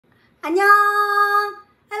안녕!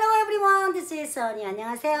 Hello everyone, this is Sunny.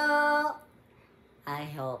 안녕하세요. I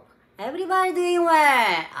hope everybody doing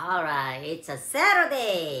well. Alright, it's a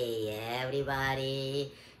Saturday.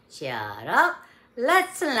 Everybody, cheer up.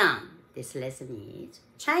 Let's learn. This lesson is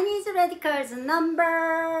Chinese radicals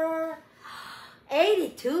number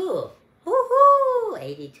 82. Woohoo!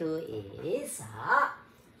 82 is,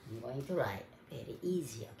 I'm going to write very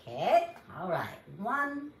easy, okay? Alright,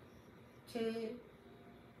 1, 2,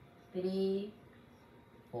 3,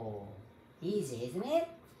 4. Easy, isn't it?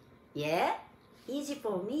 Yeah? Easy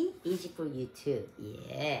for me, easy for you too.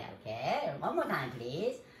 Yeah, okay. One more time,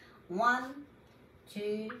 please. 1,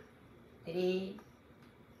 2, 3,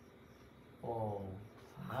 4.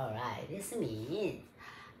 Alright, this means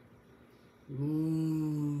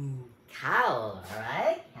cow,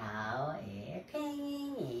 alright? Cow,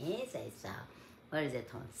 penguin is what is the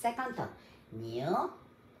tone? Second tone. New.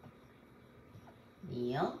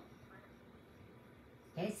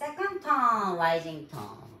 Okay, second tone, rising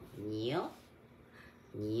tone. New.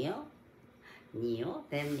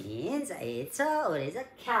 That means it's a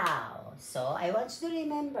cow. So I want you to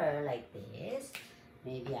remember like this.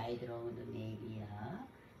 Maybe I draw maybe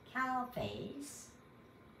a cow face.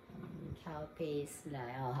 Cow face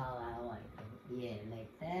like how I want it. Yeah,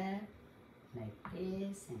 like that, like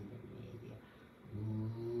this, and then maybe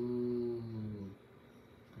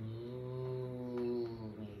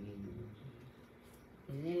maybe.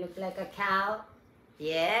 Does it look like a cow?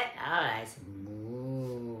 Yeah, alright. So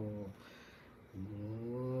moo.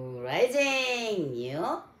 Rising.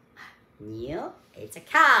 New. It's a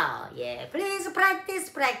cow. Yeah, please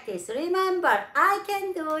practice. Remember, I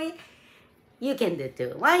can do it. You can do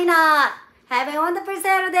too. Why not? Have a wonderful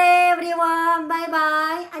Saturday, everyone. Bye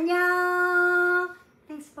bye. 안녕.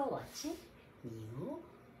 Thanks for watching.